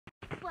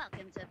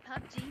Welcome to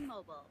PUBG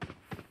Mobile.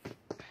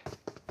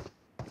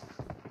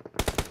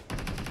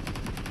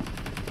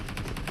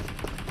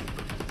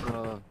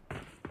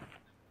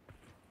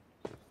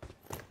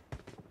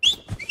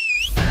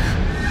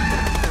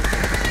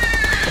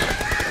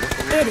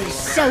 It is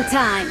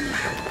showtime.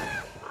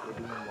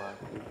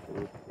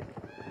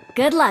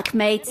 Good luck,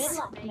 mates.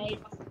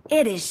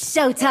 It is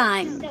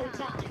showtime.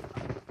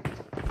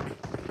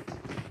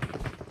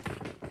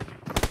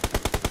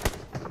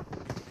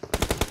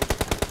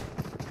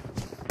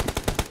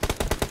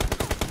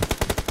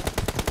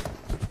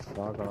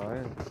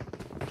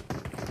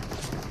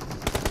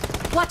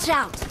 Watch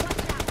out!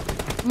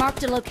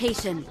 Marked a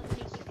location.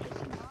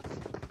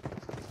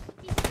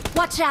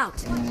 Watch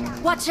out!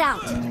 Watch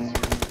out!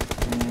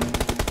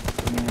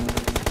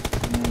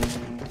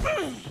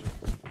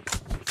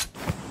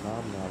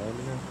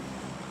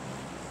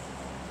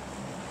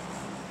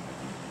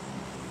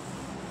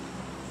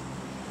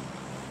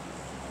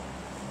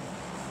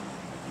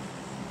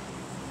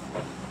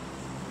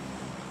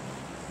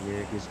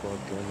 ये किसको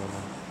क्या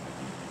जाना?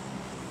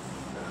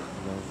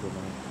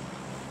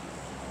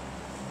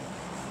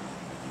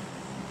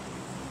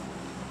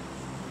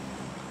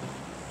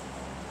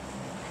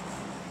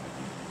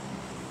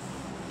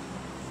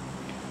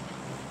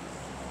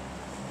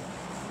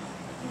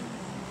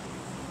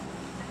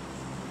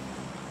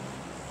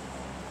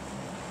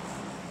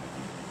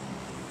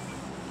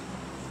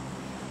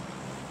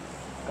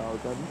 क्या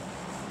होता है?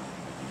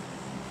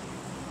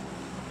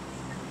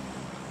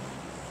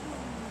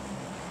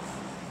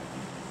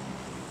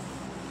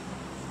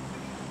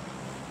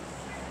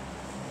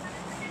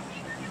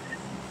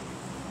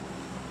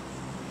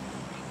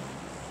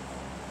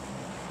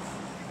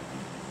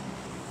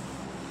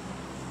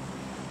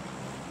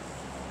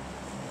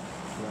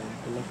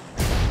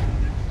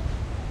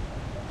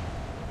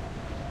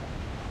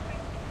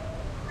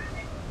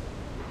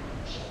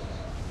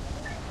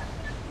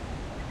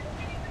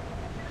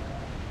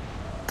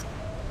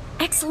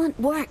 Excellent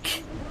work.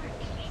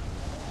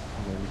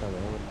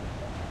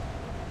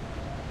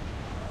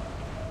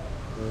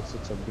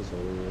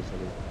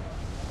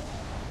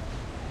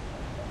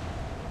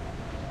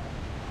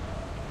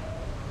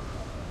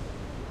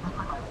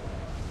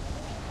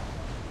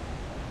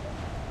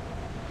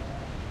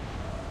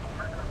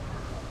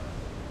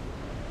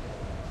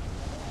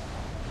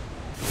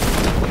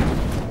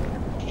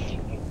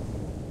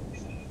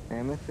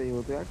 MS सही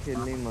हो तो यार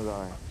खेलने में मजा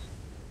है।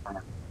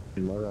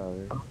 मजा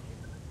आवे।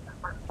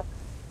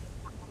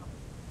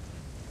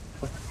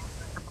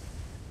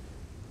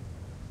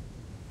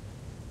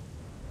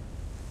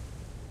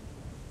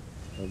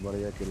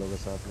 बढ़िया किलो के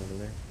साथ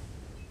निकले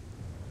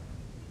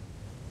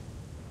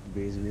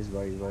 20-20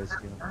 22-22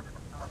 के।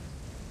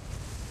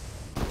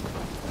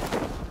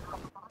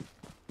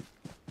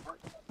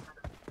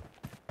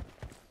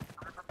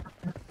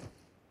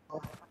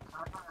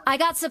 I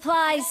got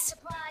supplies.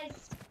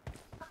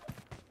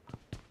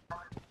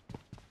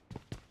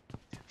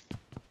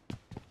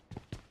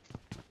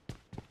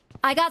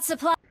 I got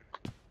supplies.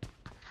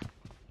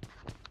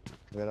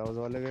 Warehouse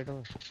वाले गेट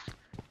में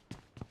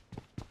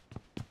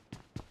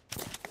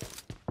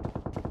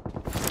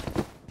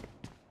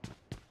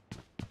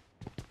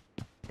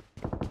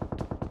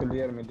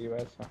क्लियर मिली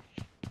वैसा।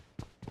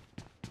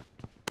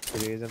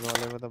 रीजन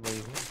वाले में तो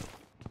वही हूँ।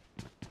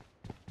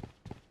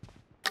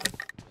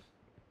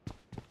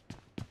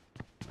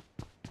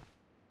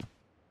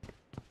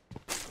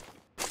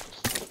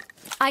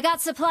 I got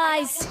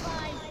supplies.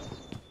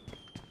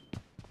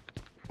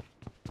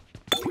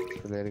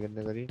 क्लियर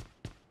करने करी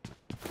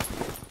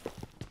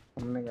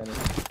हमने करी।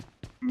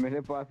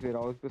 मेरे पास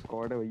वेयरहाउस पे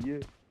स्क्वाड है भैया।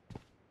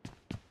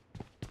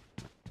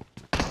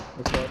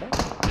 स्क्वाड है?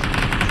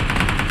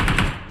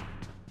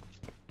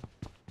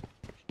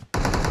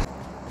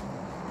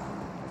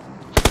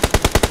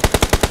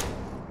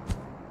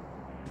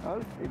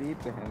 और तेरी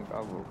बहन का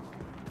वो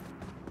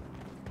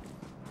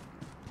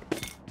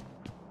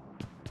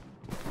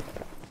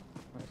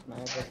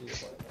स्नाइपर की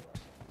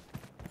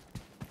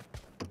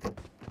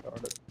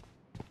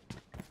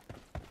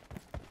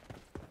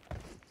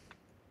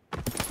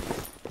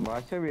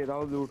बादशाह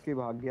वेयरहाउस लूट के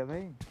भाग गया था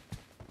ये।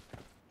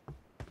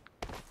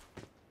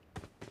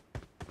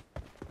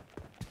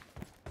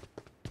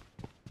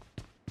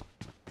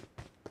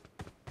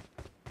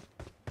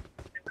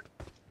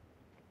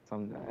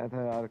 समझाया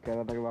था यार, कह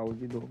रहा था कि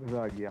बाबूजी धोखे से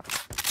आ गया।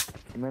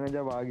 मैंने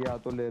जब आ गया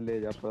तो ले ले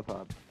जा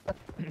प्रसाद।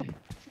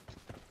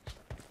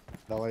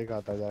 दवाई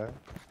खाता जाए।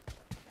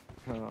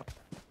 हाँ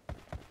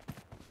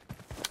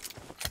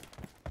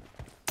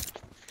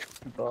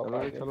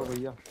चलो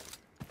भैया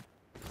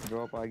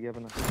ड्रॉप आ गया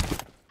अपना।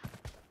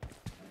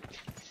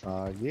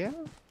 आ गया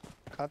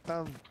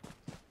खत्म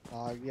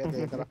आ गया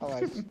देख रहा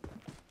भाई।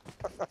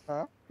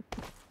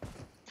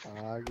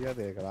 आ गया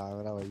देख रहा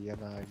मेरा भैया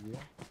ना आ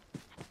गया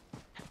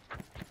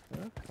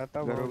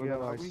खत्म हो गया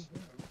भाई।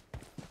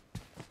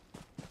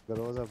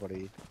 दरोजा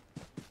पड़ी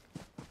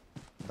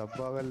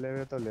डब्बा अगर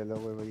ले तो ले लो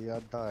कोई भैया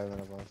आधा है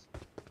मेरे पास।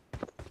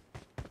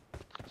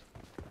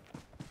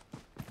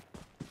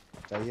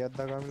 चाहिए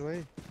आधा काम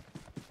भाई?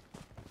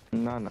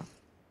 ना ना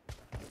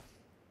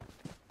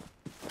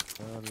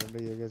लंडे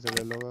ये कैसे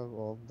ले लोगे?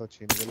 ओम तो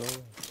छीन के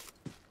लोगे।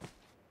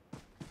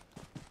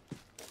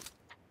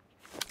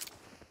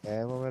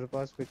 है वो मेरे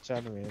पास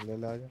 95 ले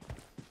ला जा।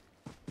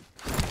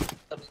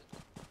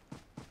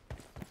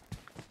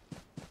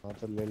 हाँ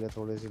तो ले ले,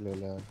 थोड़ी सी ले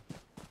ले।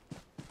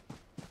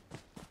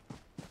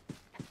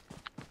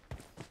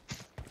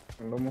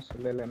 लो मुझसे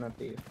ले लेना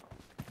चाहिए।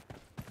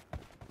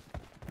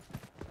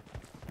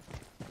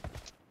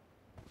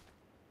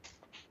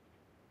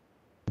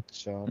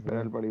 अच्छा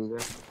बैल पड़ी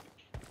उधर।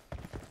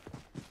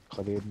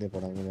 खरीदने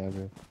पड़ेंगे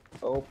जाके।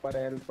 तो ऊपर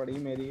एल पड़ी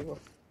मेरी वो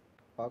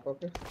पाको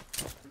के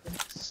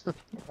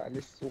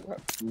खाली सुबह।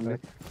 ले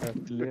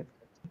ले।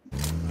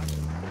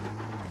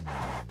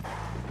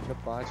 तो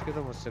 5 की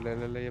तो मुझसे ले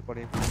ले ले, ये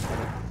पड़ी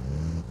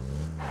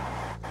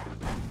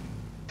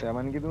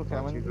 7 की दूं? 5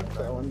 7 की की?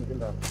 करना है। 7 की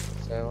ला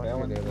 7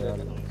 की दे दो यार।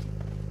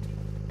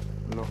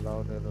 लो लाओ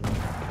दे दो।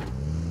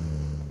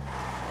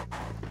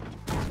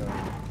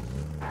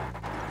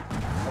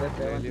 अरे ले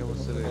 7 लियो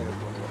मुझसे, ले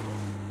लियो।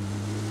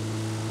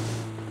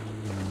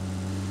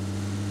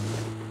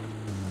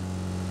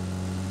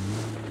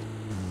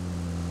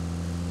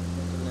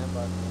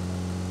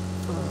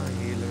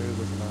 हील में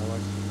कुछ ना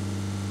बस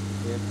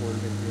ये कोल्ड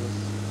ड्रिंक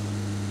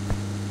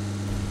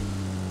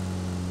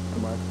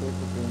बात तो एक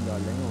ट्रेन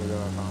डालेंगे, हो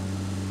जाएगा काम।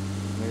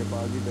 मेरे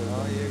पास भी 10 हाँ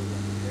बंदे ये हैं।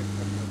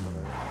 करना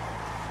पड़ेगा।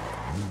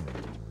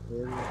 ये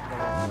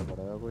लगाना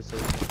पड़ेगा कोई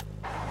सही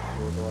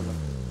रोड वाला।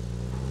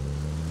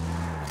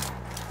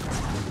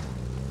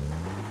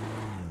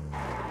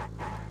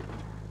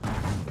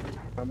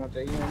 खाना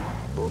चाहिए हमें।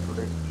 तो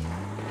थोड़े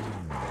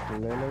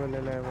ले ले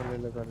ले ले वो ले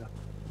ले पहले।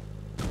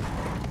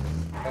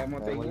 एमो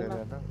वो चाहिए ले ना।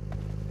 लेना।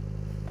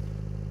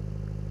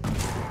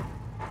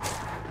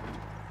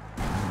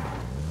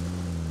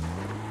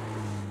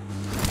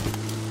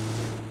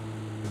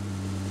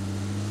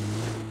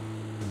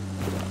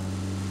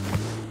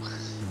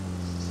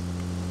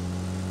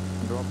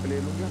 ड्रॉप पे ले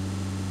लूँ क्या?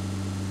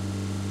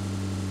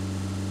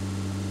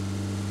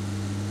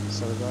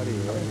 सरकारी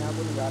है। अरे यहाँ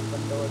पर गाल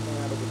बंद होते हैं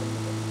यार, रुक जाएंगे।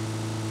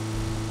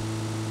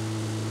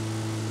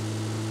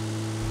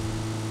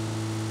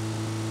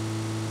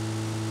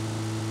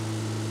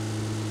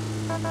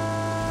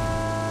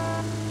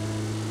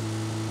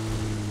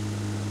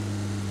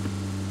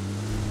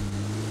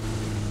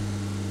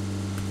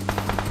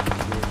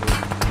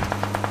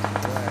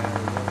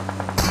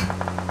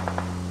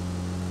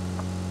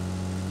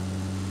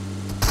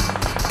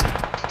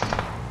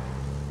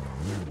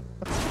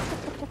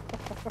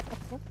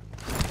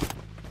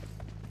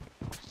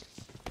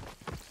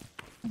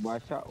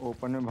 बादशाह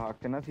ओपन में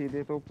भागते ना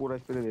सीधे तो पूरा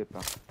स्प्रे देता।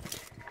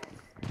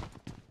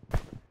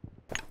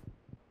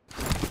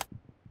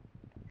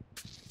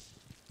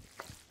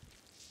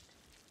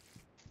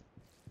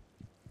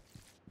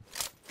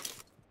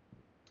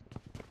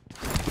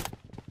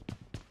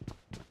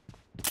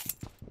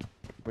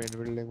 मेन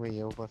बिल्डिंग में ही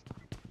है ऊपर।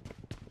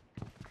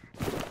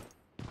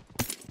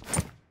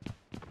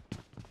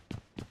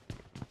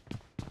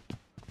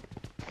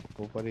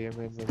 ऊपर ही है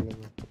मेन बिल्डिंग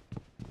में।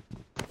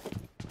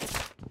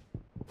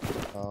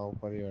 हाँ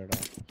ऊपर ही बैठा।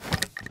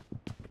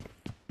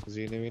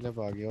 जीने भी ना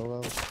भाग गया होगा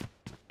वो।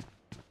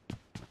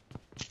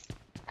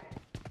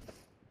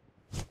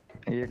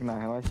 एक ना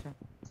है बादशाह।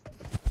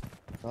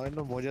 हाँ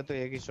इन्हों मुझे तो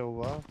एक ही शो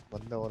हुआ,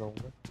 बंदे और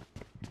होंगे।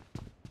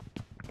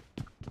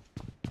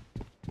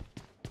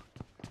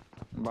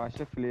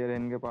 बादशाह फ्लेयर है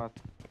इनके पास।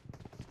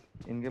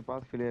 इनके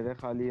पास फ्लेयर है,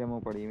 खाली एमो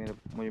पड़ी मेरे,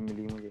 मुझे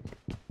मिली मुझे।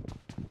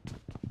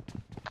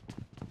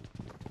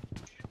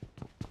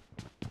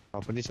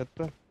 अपनी छत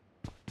पे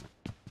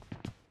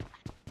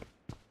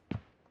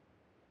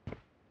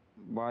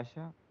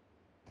बादशाह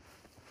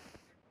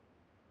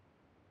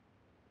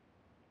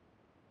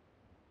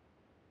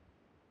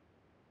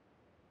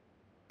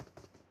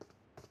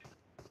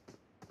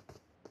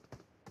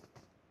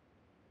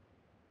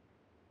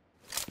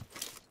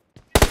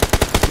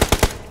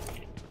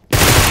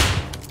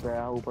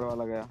गया, ऊपर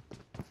वाला गया।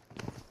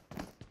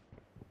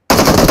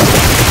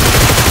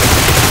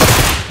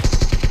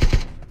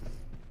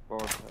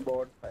 बहुत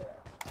बोट था यार।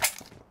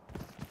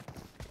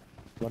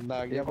 बंदा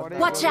आ गया। एक और, बंदा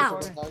एक Watch आ गया,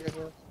 out! बंदा आ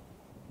गया।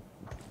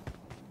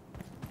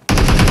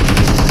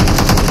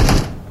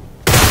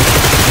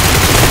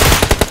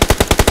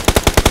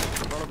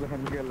 बड़ा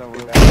बहन के अल्लाह वो।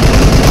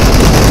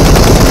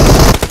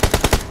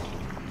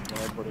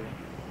 बहुत बढ़िया।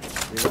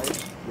 Revive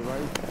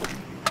revive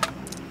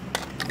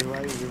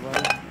revive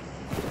revive.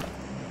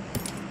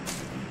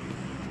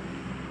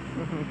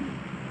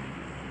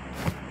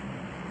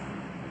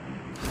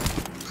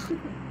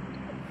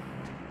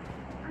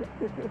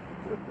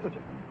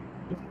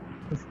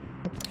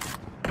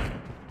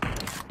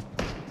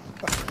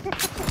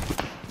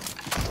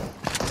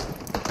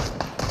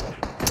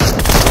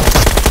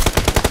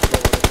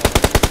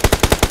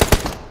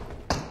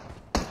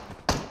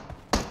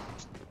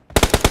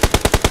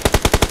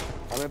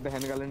 अबे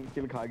बहन का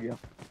किल खा गया।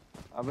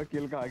 अबे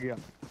किल खा गया।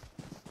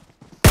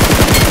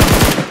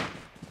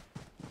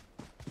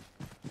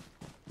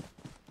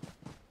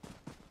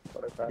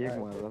 एक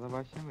मार रहा था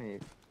बादशाह में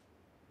एक।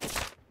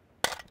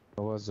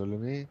 वो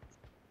जुल्मी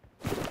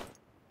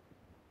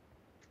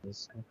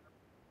इसमें।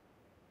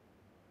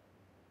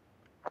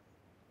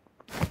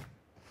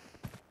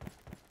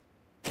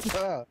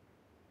 हाँ,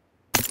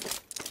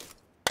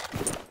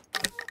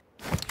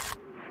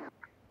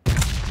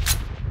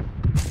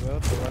 मैं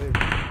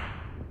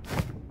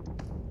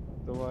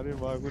तुम्हारी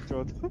माँ को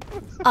चौदह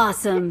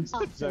Awesome.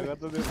 जगह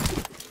तो दे।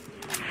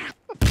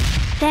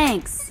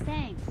 Thanks.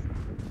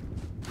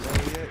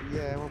 यार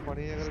ये है वो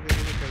पड़ी है, अगर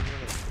किसी को चाहिए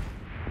ना।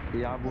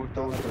 यहाँ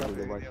बूस्टर अद्धा बूस्टर अद्धा दे दो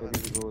फेंक भाई दिया तो मैंने,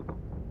 किसी को तो।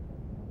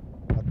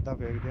 अद्धा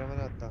फेंक दिया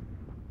मैंने, अद्धा।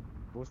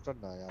 बूस्टर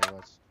ना यार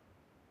बस।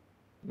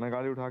 मैं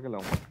गाड़ी उठा के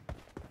लाऊं।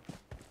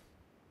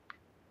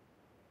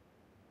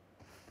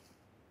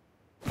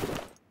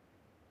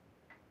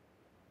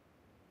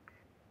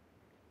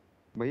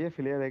 भैया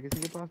फ्लेयर है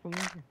किसी के पास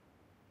तुमने से?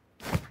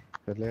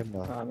 चले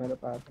ना। हाँ मेरे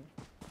पास है।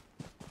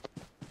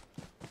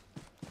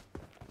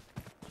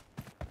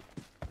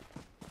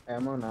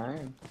 एमओ ना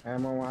है,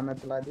 एमओ आना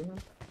चला दी मैं।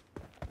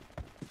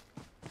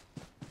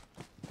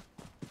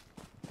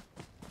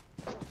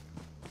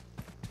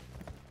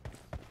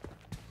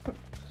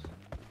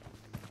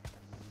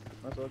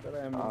 मैं सोच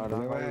रहा एमओ आ ना। रहा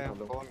मैं गाड़ी उठा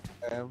लो।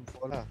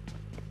 M4 है।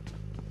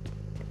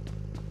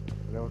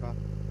 ले उठा।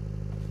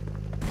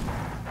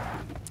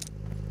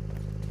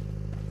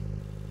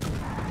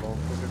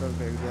 कॉम्पिटिटर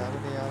फेंक दिया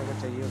मैंने यार, अगर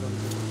चाहिए तो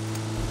मुझे।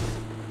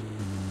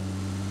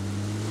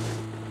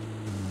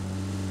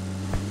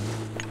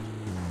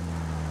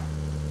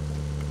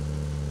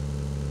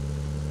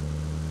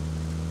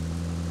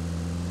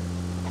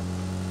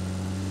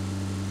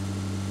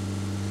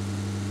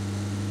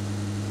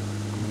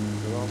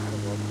 ड्रॉप तो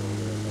बहुत हो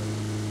गया था।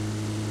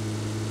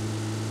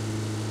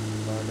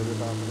 गाड़ी भी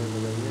काम नहीं हो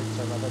जाएगी,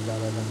 अच्छा खासा जा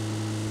रहा था।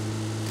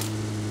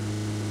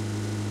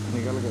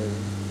 निकल गए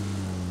थे।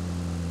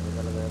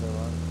 निकल गए थे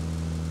वहाँ।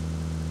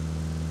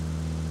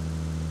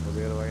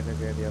 उबेर भाई ने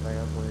कह दिया था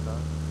यार कोई ना।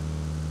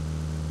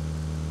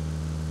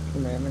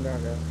 मैंने कहा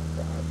गया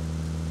कहाँ था?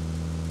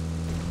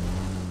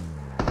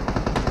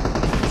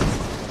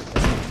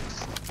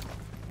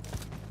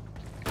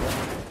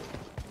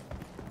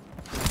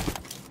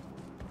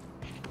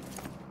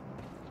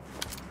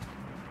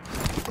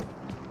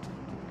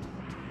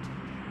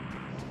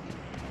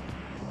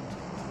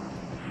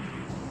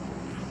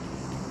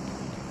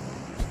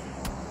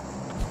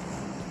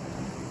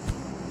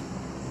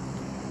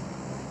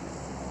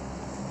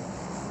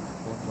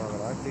 कौन भाग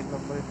रहा है 3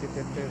 नंबर इतनी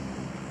तेज?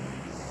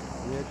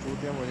 ये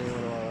चूतिया मुझे ही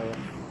मरवा रहा है।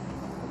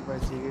 अब मैं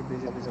इसी के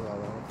पीछे पीछे भाग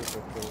रहा हूँ तो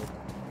देखते हुए।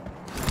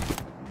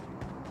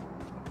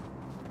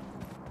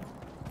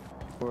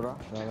 पूरा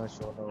ज्यादा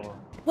शॉट हुआ।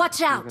 Watch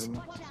ये out. घर में।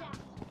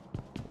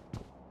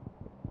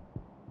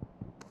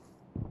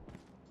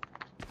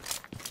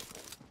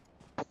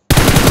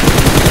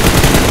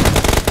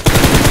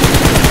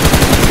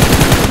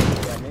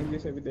 रनिंग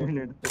से भी देख लो।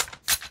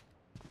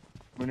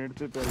 मिनट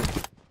से पहले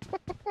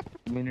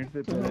मिनट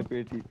से पहले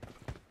पेटी।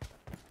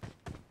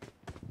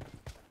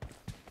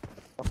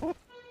 बहुत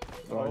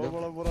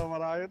बड़ा बुरा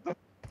मरा है तो।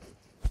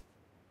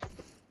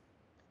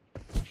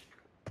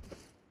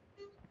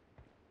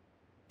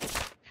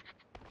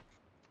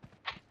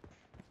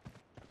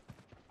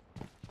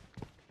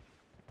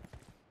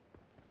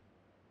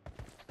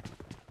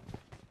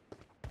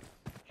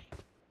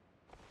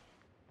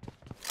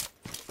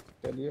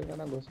 चलिएगा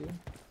ना घुसिए।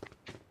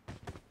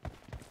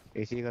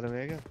 इसी घर में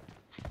है क्या?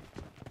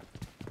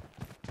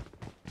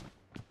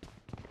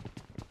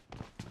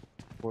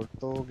 वो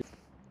तो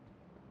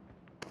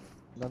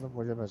ना, तो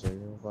मुझे ना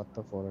चाहिए वो बात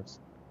तो फॉरेक्स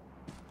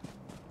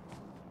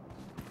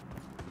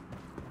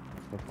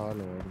उठा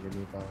लो इनके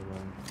लिए काम है।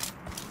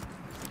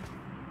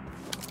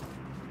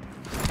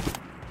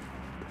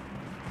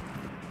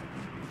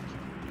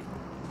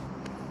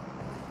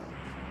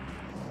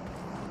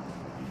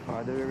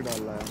 आधे वेग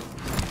डाल रहा है।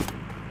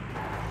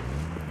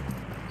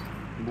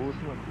 बूस्ट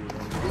मत दियो।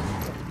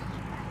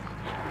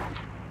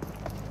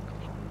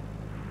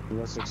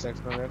 पूरा 6x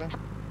में मेरा।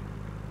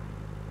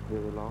 ये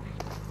तो लाओ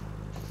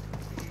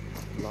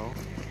लाओ।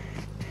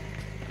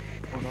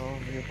 उठाओ,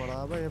 ये पड़ा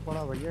है भाई, ये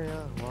पड़ा भैया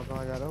यहाँ। वहाँ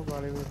कहाँ जा रहे हो?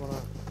 गाड़ी में पड़ा।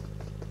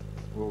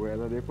 वो गया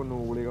था देखो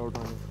नूगड़ी का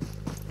उठाने।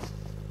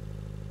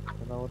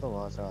 ना वो तो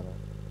वहाँ से आ रहा है।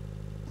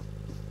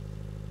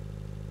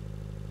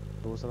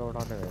 दूसरा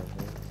उठाने गए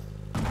थे।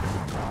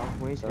 आप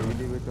वहीं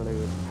शहीदी पे चले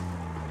गए।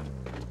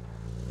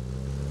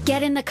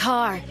 Get in the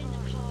car.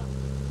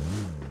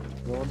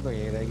 Road तो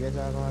यहीं रह गया,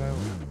 जा कहाँ रहे हो?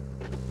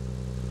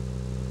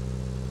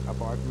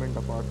 अपार्टमेंट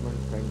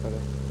सेंटर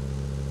है।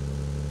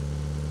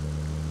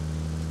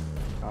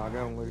 आ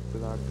गए होंगे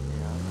रिश्तेदार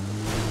यार।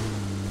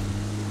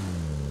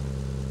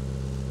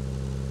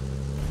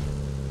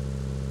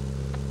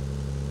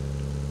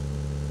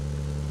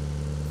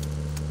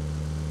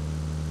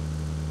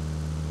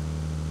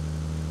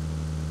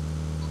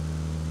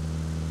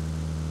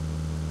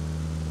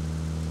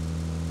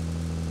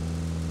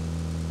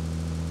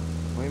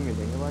 वहीं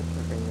मिलेंगे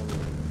बादशाह कहीं ना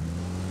मिलेंगे।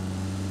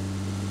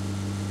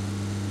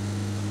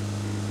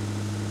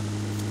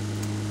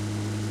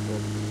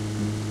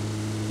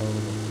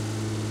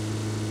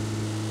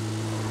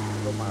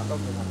 तो माता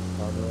घुमा।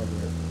 आगे वाली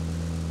है,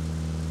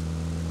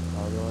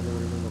 आगे वाली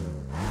बिल्डिंग में।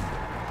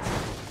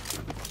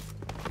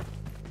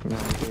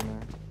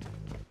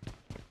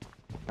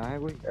 है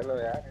कोई? चलो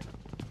यार,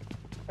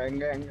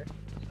 आएंगे आएंगे।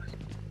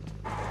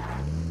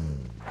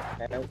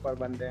 है ऊपर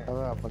बंदे हैं,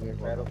 अबे अपने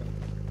पैरों को पे।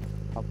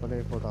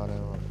 अपने को उठा रहे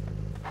हो।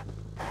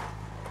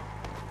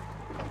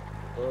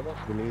 दो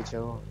गिलीच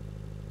है वो।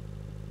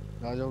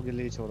 आ जाओ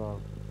गिलीच हो रहा।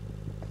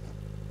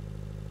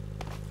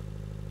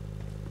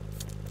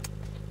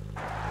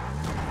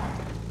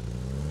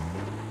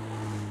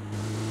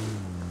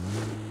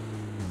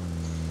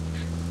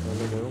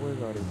 पहले देखो कोई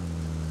गाड़ी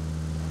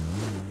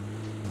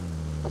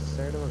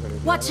साइड में खड़ी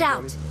थी Watch यार,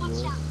 out! गाड़ी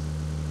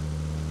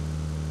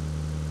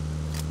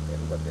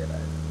तेरे को दे रहा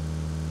है।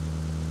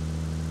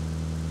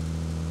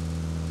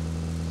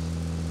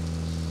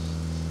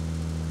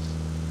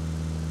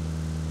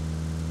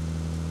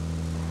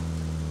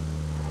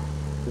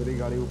 तेरी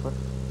गाड़ी ऊपर।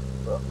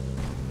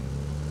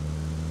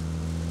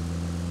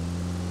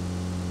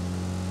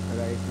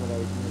 राइट में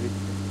रिच।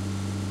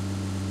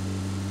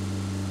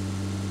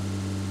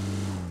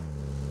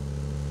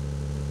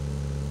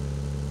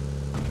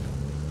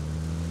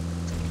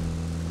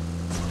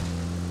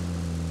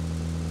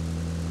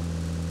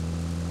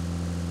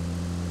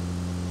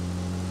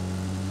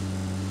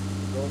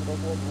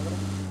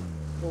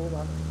 वो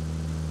भाग।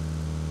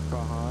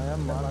 कहाँ है?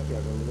 मार क्या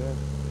करोगे?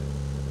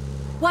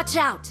 Watch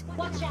out!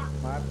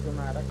 मार क्यों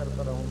ना रहा,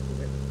 करता रहूं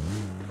तुझे।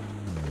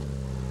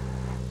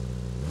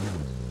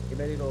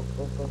 इधर ही रोक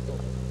रोक रोक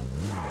रोक।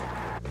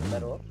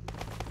 इधर रोक।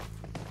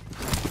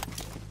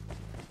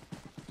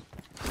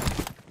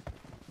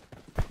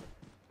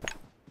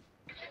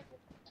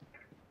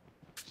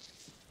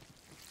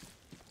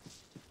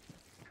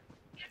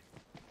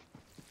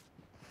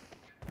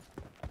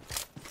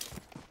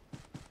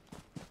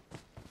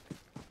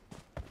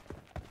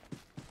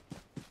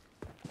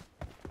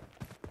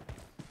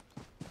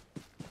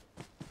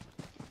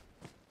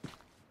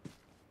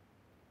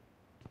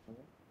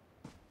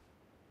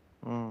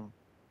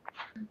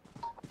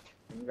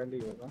 सिंगल ही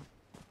होगा।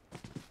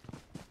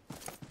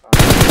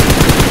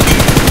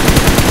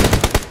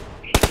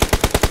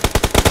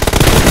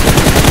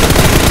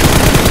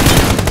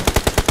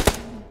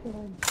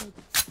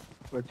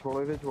 बस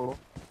छोड़ो इसे, छोड़ो।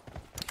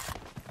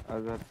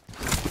 अगर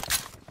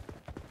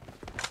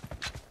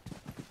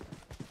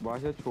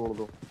बाशा छोड़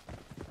दो।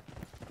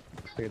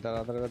 इधर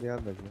आदर का ध्यान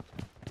रखिए।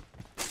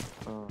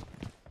 हाँ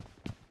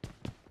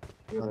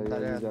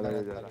अंदर है, ये जा रहा अंदर है,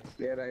 ये जा अंदर रहा है।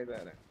 ये रहा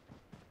इधर है।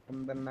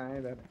 अंदर ना है,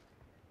 इधर है।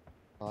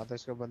 हाँ तो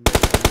इसके बंदे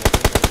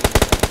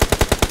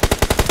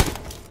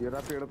ये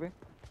रहा पेड़ पे।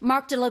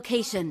 Marked a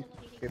location.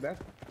 किधर?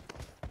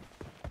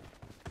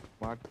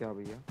 मार क्या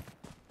भैया?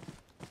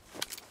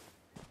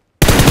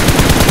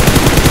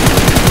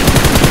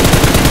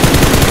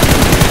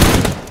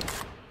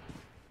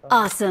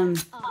 Awesome.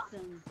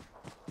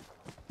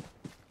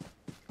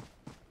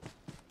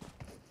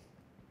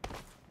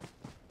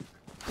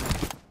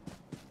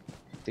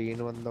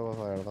 तीन बंदों को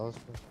फायर था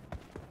उसको।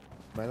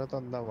 मैंने तो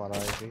अंदर मारा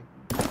है थी।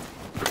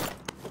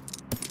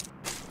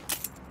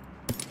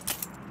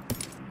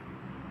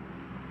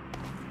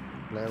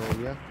 लैग हो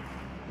गया,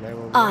 लैग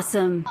हो गया।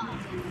 Awesome. आ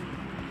जाओ,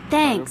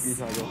 Thanks.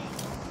 पीछे आ जाओ।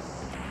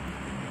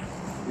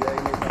 ये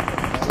ही नहीं करता।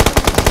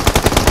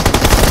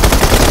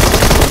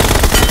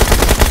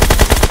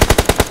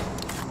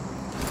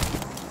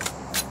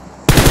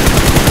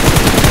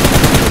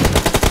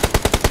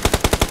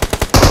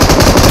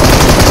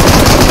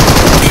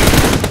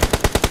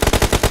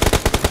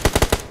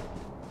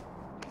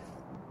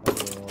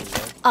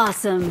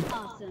 Awesome.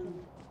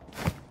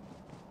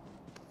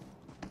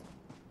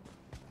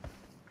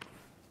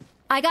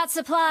 I got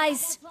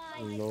supplies.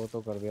 लो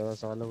तो कर दिया था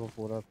सालों को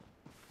पूरा।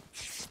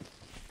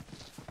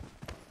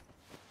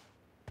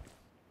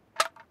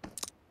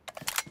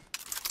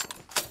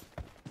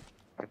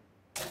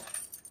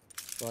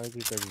 काय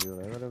की कमी हो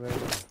रहा है मेरे बैग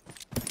में।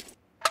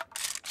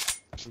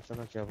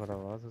 इतना क्या भरा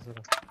हुआ था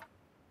सर।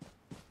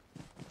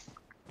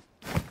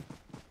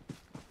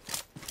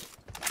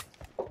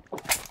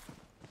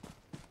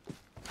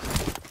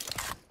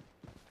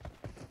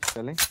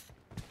 चलें?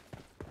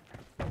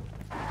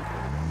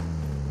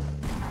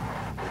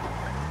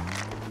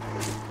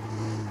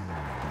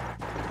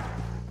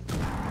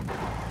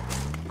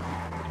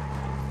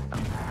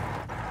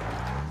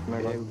 मैं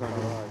गाड़ी उठा रहा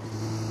हूँ।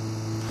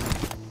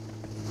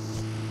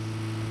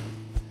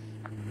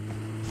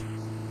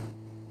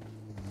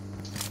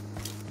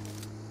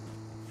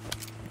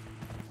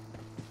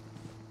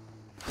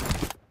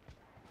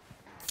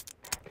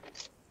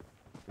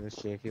 ये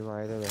शेख ही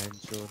मारे थे बहन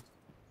चोर।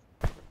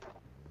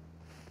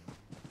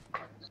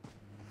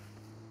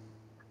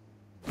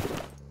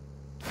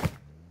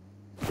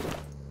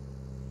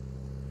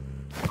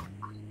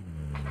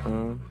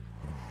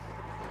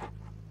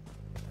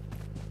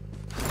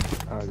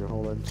 आ जाओ।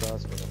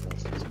 49 मेरे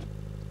पास।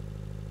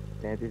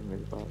 33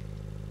 मेरे पास।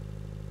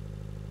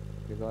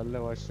 निकाल ले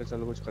वाश से,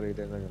 चलो कुछ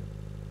खरीदेगा चलो।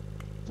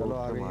 चलो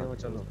आ गई है वो,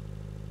 चलो।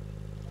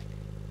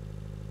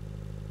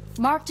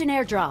 Marked an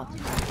airdrop.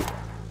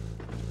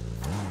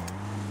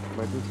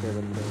 बच्चे 6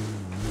 बंदे।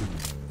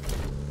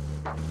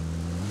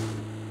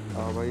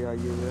 हाँ भाई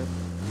आइए उधर।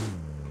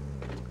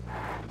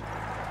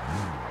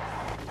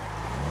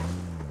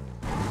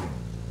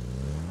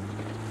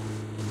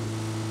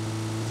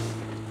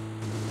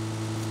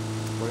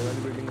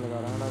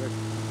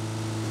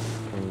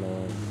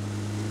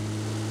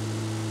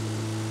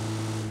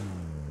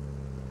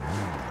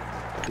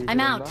 पीछे I'm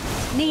बंदा। out.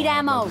 Need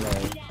ammo.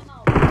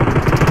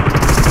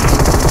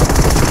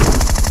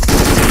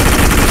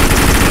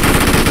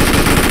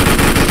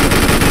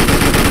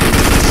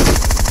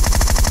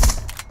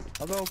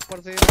 अबे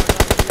ऊपर से ही मार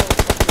रहा है भैया,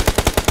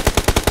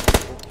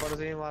 ऊपर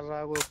से ही मार रहा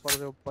है कोई, ऊपर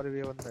से, ऊपर भी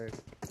है बंदा एक।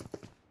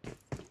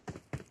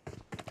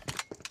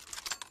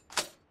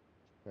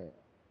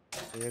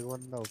 एक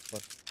बंदा ऊपर,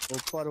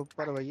 ऊपर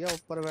ऊपर भैया,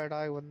 ऊपर बैठा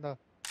है एक बंदा।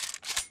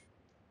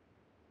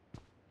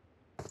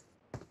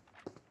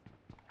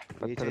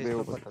 पत्थर पीछे पे इस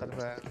हो, पे पत्थर पत्थर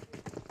पे है। पे।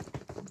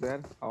 उधर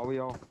आओ भाई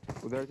आओ,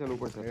 उधर चल,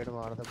 ऊपर चल। पेड़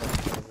मार दे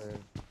पत्थर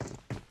पे।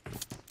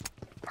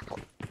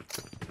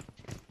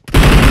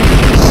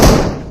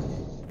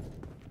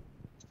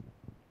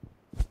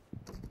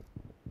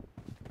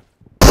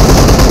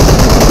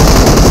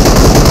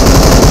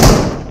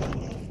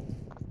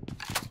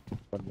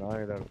 बंदा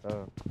इधर था,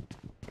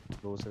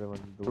 दूसरे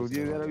बंदे, सूजी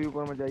दूसरे इधर वाले। अभी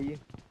ऊपर में जाइए।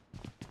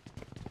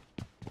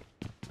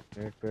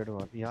 एक पेड़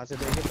मार, यहाँ से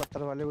देखे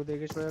पत्थर वाले को,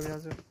 देखे शोएब यहाँ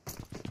से,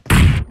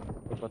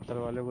 तो पत्थर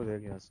वाले को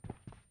देख यहाँ से,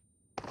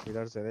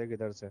 इधर से देख,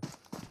 इधर से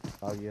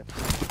आ गया।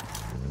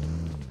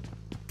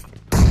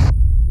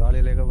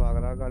 गाड़ी लेकर भाग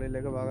रहा, गाड़ी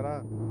लेकर भाग रहा।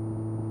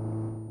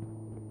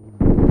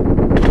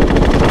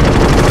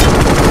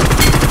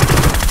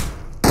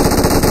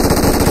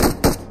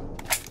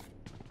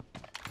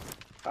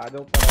 आ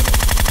जाओ ऊपर, आ जाओ।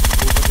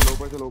 ऊपर चलो,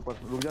 ऊपर चलो, ऊपर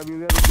रुक जा भी,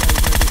 उधर रुक जा, इधर,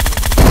 इधर।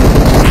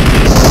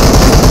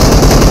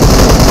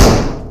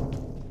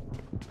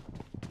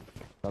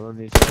 चलो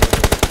नीचे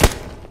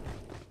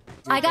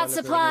I got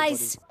वाले पेड़ के ऊपर ही।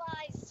 supplies.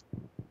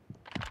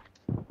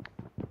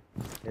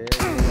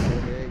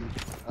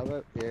 अबे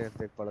ये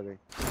देख पड़ गई,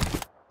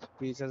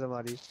 पीछे से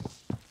मारी।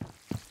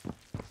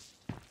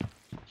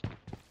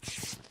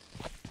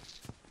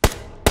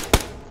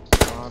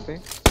 कहाँ पे?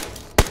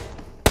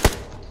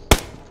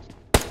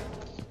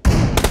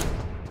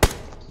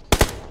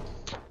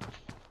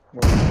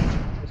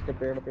 उसके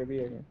पेड़ पे भी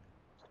है।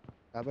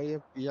 अबे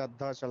ये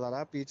अद्धा चला रहा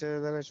है पीछे से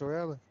तेरे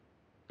शोएब,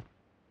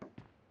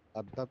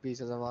 अद्धा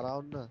पीछे से मारा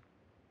उनने।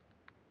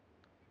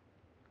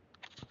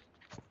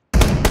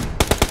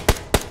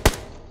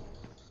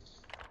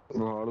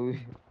 भाड़ू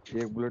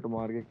एक बुलेट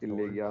मार के किल ले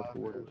छोड़ गया डाल,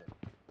 कोड।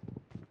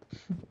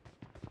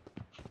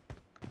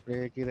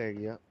 एक ही रह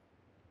गया।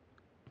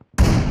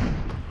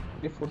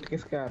 ये फुट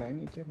किसके आ रहा है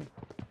नीचे में?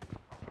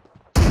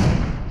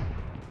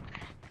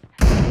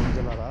 कौन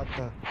चला रहा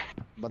था,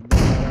 बंदा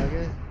चला रहा है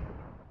कि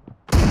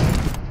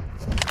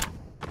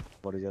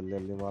बड़ी जल्दी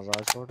जल्दी मार रहा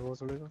है शॉट वो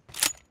थोड़ी का।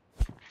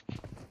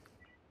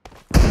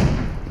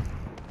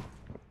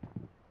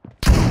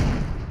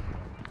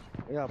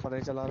 ये अपन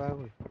ही चला रहा है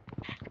कोई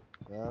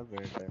यार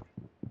बेटा,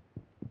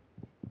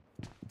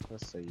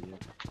 बस सही है।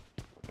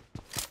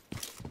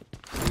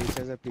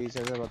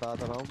 पीछे से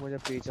बताता रहा हूँ, मुझे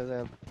पीछे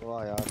से वो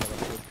आया था,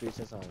 कुछ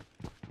पीछे से आया,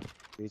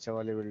 पीछे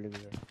वाली बिल्डिंग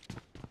से।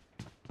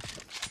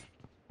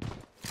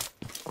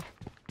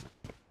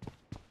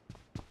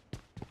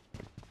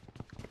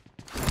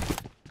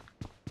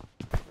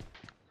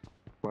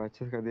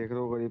 अच्छे का देख रहे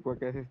हो गरीब का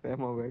कैसे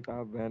स्पैम हो गया,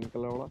 कहा बैन का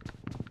लौड़ा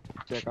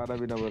चेकारा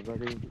भी ना बच रहा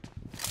कहीं।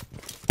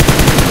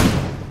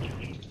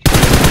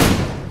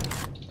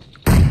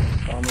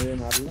 मुझे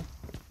मार लो।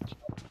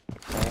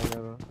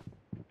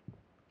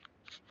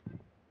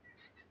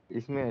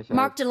 इसमें है शायद।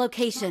 Marked a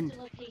location.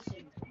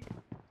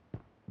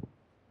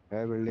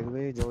 है बिल्डिंग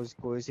में, जो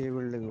कोई सी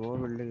बिल्डिंग हो,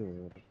 बिल्डिंग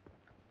में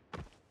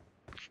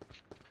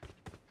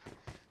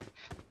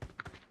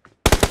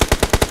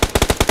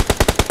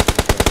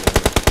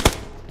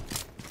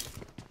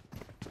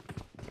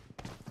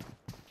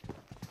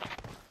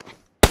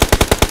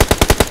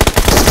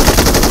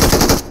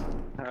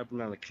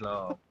Happening at the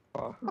club.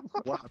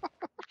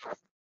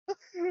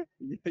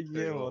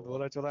 ये बहुत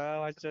बुरा चुराया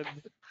master,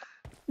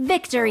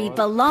 Victory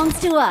belongs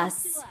to us.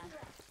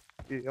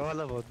 ये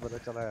वाला बहुत बुरा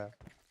चलाया।